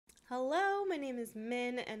Hello, my name is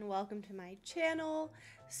Min and welcome to my channel.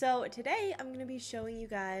 So today I'm going to be showing you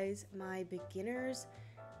guys my beginner's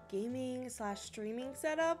gaming / streaming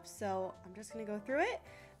setup. So I'm just going to go through it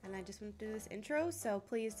and I just want to do this intro. So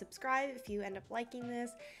please subscribe if you end up liking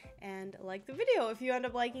this and like the video if you end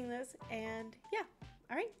up liking this. And yeah,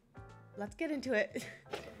 alright, let's get into it.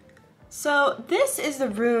 So this is the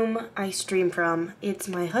room I stream from. It's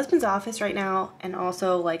my husband's office right now and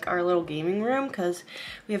also like our little gaming room because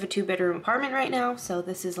we have a 2-bedroom apartment right now. So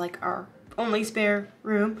this is like our only spare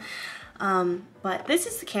room. But this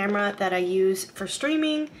is the camera that I use for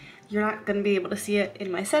streaming. You're not going to be able to see it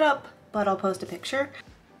in my setup, but I'll post a picture.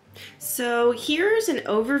 So here's an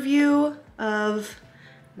overview of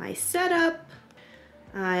my setup.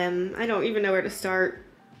 I don't even know where to start.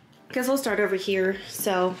 I guess I'll start over here.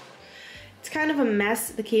 So it's kind of a mess.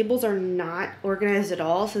 The cables are not organized at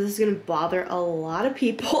all, so this is gonna bother a lot of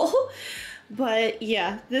people. But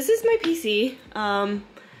yeah, this is my PC.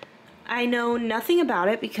 I know nothing about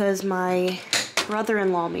it because my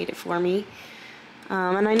brother-in-law made it for me.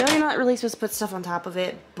 And I know you're not really supposed to put stuff on top of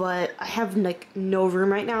it, but I have like no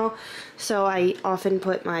room right now, so I often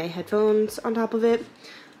put my headphones on top of it.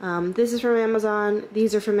 This is from Amazon.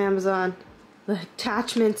 These are from Amazon. The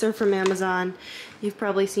attachments are from Amazon. You've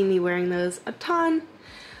probably seen me wearing those a ton.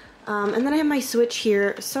 And then I have my switch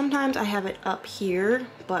here. Sometimes I have it up here,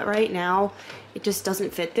 but right now it just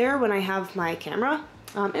doesn't fit there when I have my camera.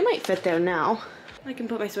 It might fit there now. I can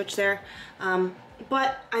put my switch there.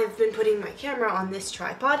 But I've been putting my camera on this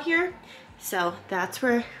tripod here. So that's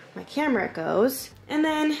where my camera goes. And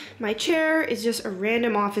then my chair is just a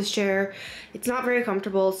random office chair. It's not very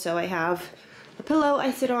comfortable, so I have a pillow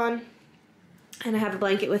I sit on. And I have a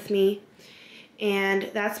blanket with me, and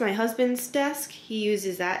that's my husband's desk. He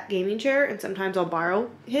uses that gaming chair, and sometimes I'll borrow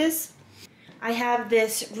his. I have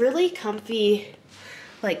this really comfy,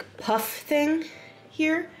 like, puff thing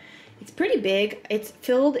here. It's pretty big. It's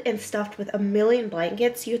filled and stuffed with a million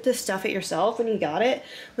blankets. You have to stuff it yourself when you get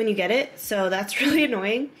it, so that's really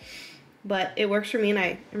annoying. But it works for me, and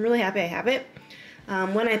I'm really happy I have it.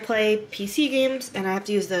 When I play PC games, and I have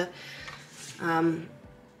to use the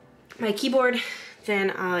my keyboard,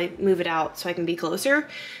 then I move it out so I can be closer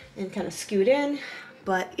and kind of scoot in.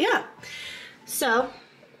 But yeah, so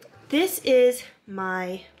this is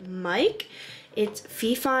my mic. It's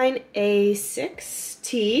Fifine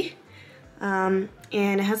A6T, and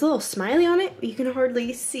it has a little smiley on it. You can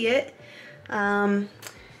hardly see it. And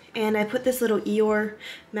I put this little Eeyore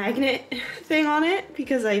magnet thing on it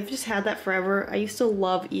because I've just had that forever. I used to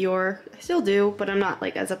love Eeyore. I still do, but I'm not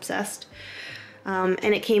like as obsessed. And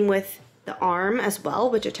it came with the arm as well,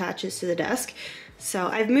 which attaches to the desk. So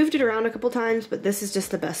I've moved it around a couple times, but this is just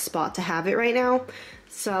the best spot to have it right now.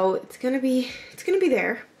 So it's gonna be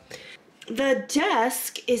there. The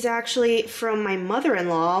desk is actually from my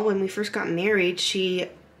mother-in-law. When we first got married,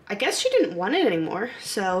 I guess she didn't want it anymore.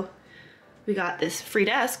 So we got this free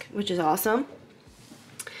desk, which is awesome.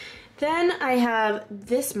 Then I have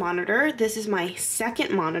this monitor. This is my second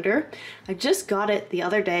monitor. I just got it the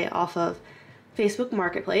other day off of Facebook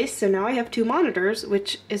Marketplace, so now I have 2 monitors,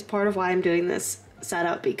 which is part of why I'm doing this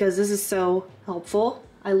setup, because this is so helpful.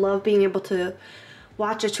 I love being able to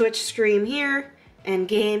watch a Twitch stream here and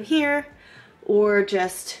game here, or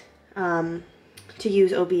just to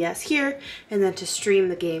use OBS here and then to stream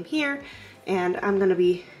the game here. And I'm gonna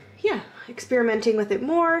be, experimenting with it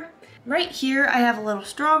more. Right here I have a little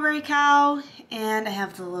strawberry cow and I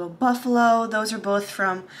have the little buffalo. Those are both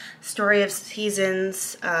from Story of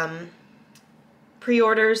Seasons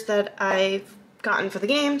pre-orders that I've gotten for the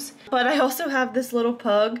games. But I also have this little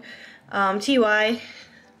pug, TY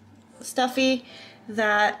Stuffy,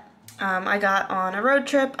 that I got on a road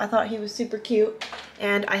trip. I thought he was super cute.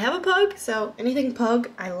 And I have a pug, so anything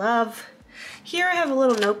pug I love. Here I have a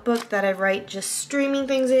little notebook that I write just streaming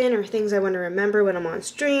things in, or things I want to remember when I'm on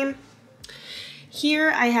stream.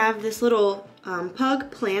 Here I have this little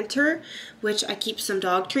pug planter, which I keep some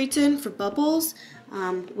dog treats in for Bubbles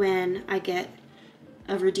when I get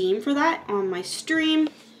a redeem for that on my stream.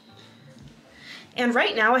 And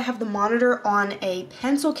right now I have the monitor on a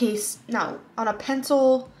pencil case, no, on a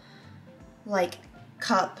pencil like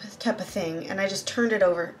cup type of thing, and I just turned it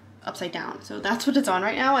over upside down. So that's what it's on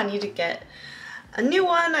right now. I need to get a new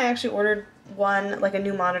one. I actually ordered one, like a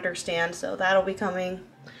new monitor stand, so that'll be coming.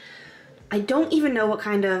 I don't even know what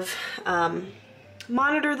kind of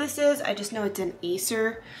monitor this is. I just know it's an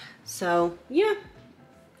Acer. So yeah,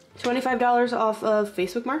 $25 off of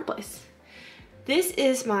Facebook Marketplace. This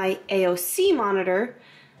is my AOC monitor,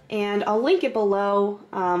 and I'll link it below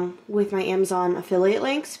with my Amazon affiliate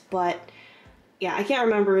links, but yeah, I can't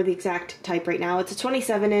remember the exact type right now. It's a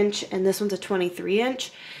 27-inch and this one's a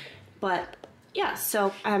 23-inch. But yeah,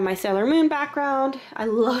 so I have my Sailor Moon background. I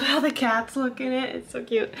love how the cats look in it. It's so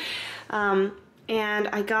cute. And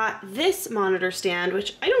I got this monitor stand,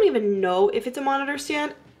 which I don't even know if it's a monitor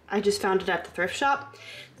stand. I just found it at the thrift shop.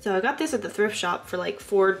 So I got this at the thrift shop for like $4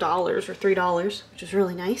 or $3, which is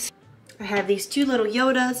really nice. I have these two little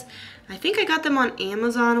Yodas. I think I got them on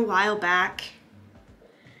Amazon a while back.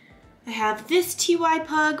 I have this TY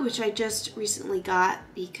Pug, which I just recently got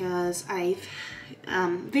because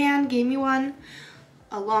Van gave me one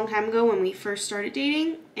a long time ago when we first started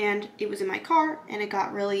dating, and it was in my car and it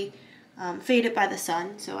got really faded by the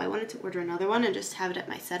sun, so I wanted to order another one and just have it at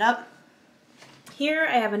my setup. Here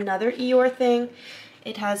I have another Eeyore thing.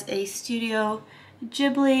 It has a Studio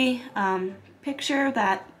Ghibli picture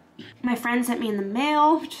that my friend sent me in the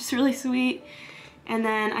mail, which is really sweet. And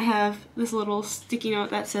then I have this little sticky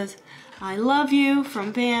note that says, "I love you"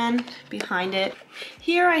 from Van behind it.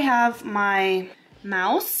 Here I have my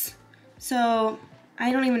mouse. So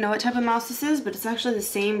I don't even know what type of mouse this is, but it's actually the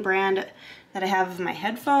same brand that I have of my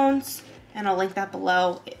headphones, and I'll link that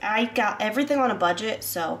below. I got everything on a budget,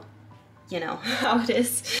 so you know how it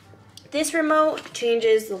is. This remote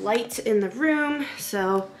changes the lights in the room,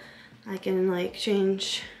 so I can like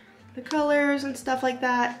change the colors and stuff like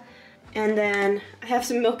that. And then I have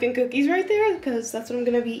some milk and cookies right there because that's what I'm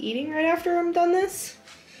gonna be eating right after I'm done this.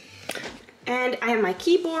 And I have my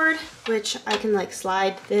keyboard, which I can like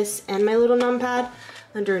slide this and my little numpad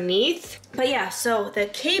underneath. But yeah, so the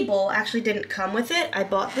cable actually didn't come with it. I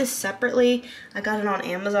bought this separately. I got it on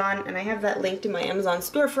Amazon, and I have that linked in my Amazon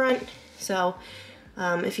storefront. So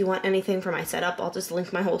if you want anything for my setup, I'll just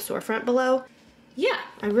link my whole storefront below. Yeah,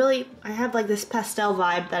 I have like this pastel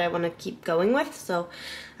vibe that I want to keep going with, so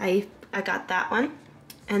I got that one.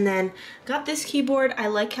 And then got this keyboard. I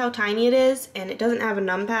like how tiny it is, and it doesn't have a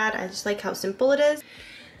numpad. I just like how simple it is.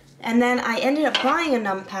 And then I ended up buying a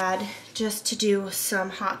numpad just to do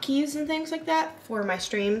some hotkeys and things like that for my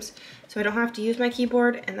streams, so I don't have to use my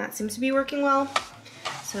keyboard, and that seems to be working well.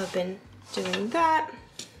 So I've been doing that.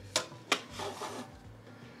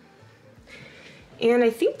 And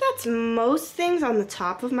I think that's most things on the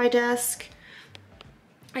top of my desk.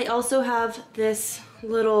 I also have this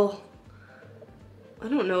little, I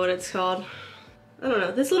don't know what it's called. I don't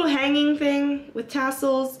know, this little hanging thing with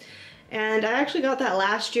tassels. And I actually got that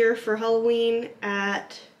last year for Halloween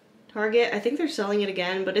at Target. I think they're selling it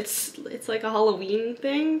again, but it's like a Halloween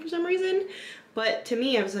thing for some reason. But to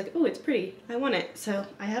me, I was like, oh, it's pretty. I want it. So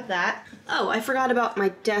I have that. Oh, I forgot about my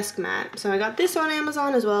desk mat. So I got this on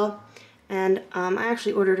Amazon as well. And I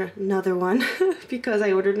actually ordered another one because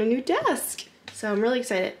I ordered a new desk. So I'm really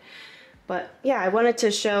excited. But yeah, I wanted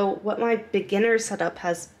to show what my beginner setup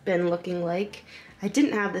has been looking like. I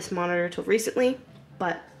didn't have this monitor till recently,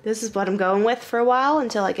 but this is what I'm going with for a while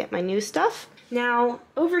until I get my new stuff. Now,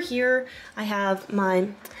 over here, I have my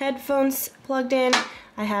headphones plugged in.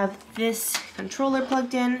 I have this controller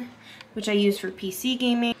plugged in, which I use for PC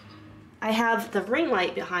gaming. I have the ring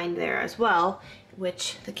light behind there as well,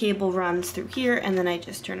 which the cable runs through here, and then I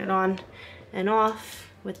just turn it on and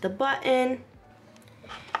off with the button.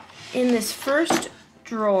 In this first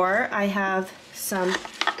drawer, I have some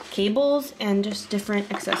cables and just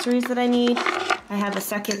different accessories that I need. I have a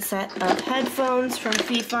second set of headphones from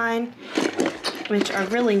Fifine, which are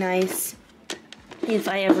really nice if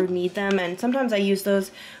I ever need them, and sometimes I use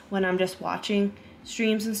those when I'm just watching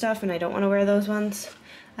streams and stuff and I don't want to wear those ones.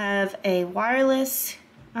 I have a wireless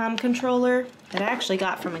controller that I actually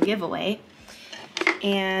got from a giveaway,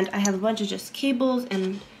 and I have a bunch of just cables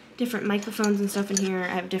and different microphones and stuff in here. I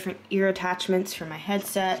have different ear attachments for my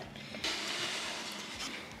headset.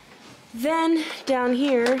 Then down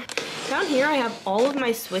here I have all of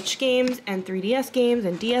my Switch games and 3DS games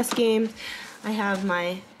and DS games. I have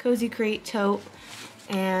my Cozy Crate tote,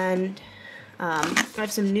 and I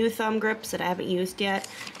have some new thumb grips that I haven't used yet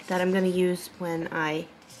that I'm going to use when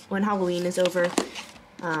Halloween is over,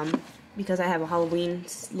 because I have a Halloween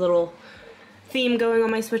little theme going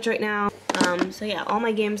on my Switch right now. So yeah, all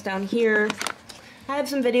my games down here. I have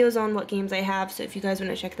some videos on what games I have, so if you guys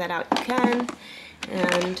want to check that out, you can.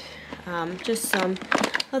 And just some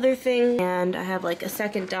other things. And I have like a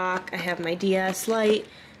second dock. I have my DS Lite,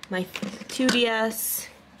 my 2DS,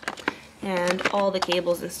 and all the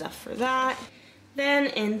cables and stuff for that. Then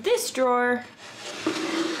in this drawer,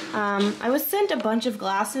 I was sent a bunch of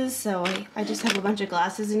glasses, so I just have a bunch of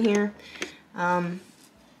glasses in here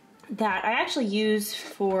that I actually use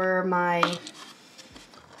for my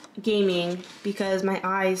gaming because my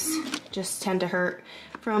eyes just tend to hurt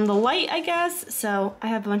from the light, I guess. So I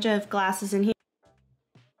have a bunch of glasses in here.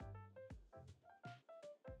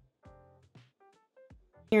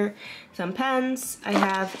 Here, some pens. I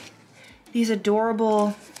have these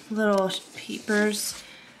adorable little papers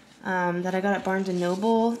that I got at Barnes &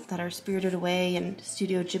 Noble that are Spirited Away and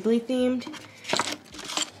Studio Ghibli themed.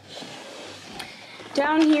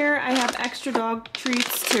 Down here I have extra dog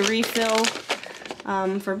treats to refill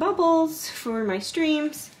for Bubbles, for my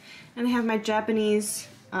streams, and I have my Japanese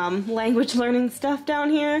language learning stuff down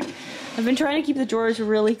here. I've been trying to keep the drawers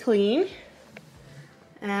really clean,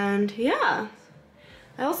 and yeah.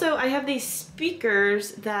 I have these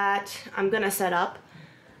speakers that I'm gonna set up,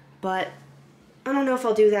 but I don't know if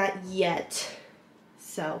I'll do that yet,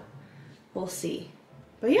 so we'll see.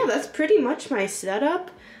 But yeah, that's pretty much my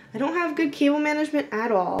setup. I don't have good cable management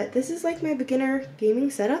at all. But this is like my beginner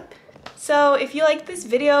gaming setup. So if you like this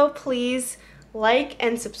video, please like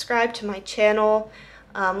and subscribe to my channel.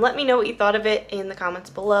 Let me know what you thought of it in the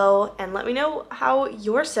comments below, and let me know how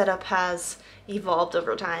your setup has evolved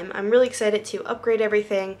over time. I'm really excited to upgrade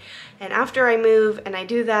everything, and after I move and I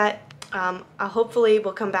do that, I hopefully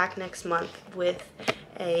will come back next month with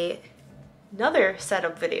another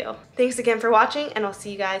setup video. Thanks again for watching, and I'll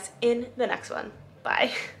see you guys in the next one.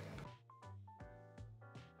 Bye.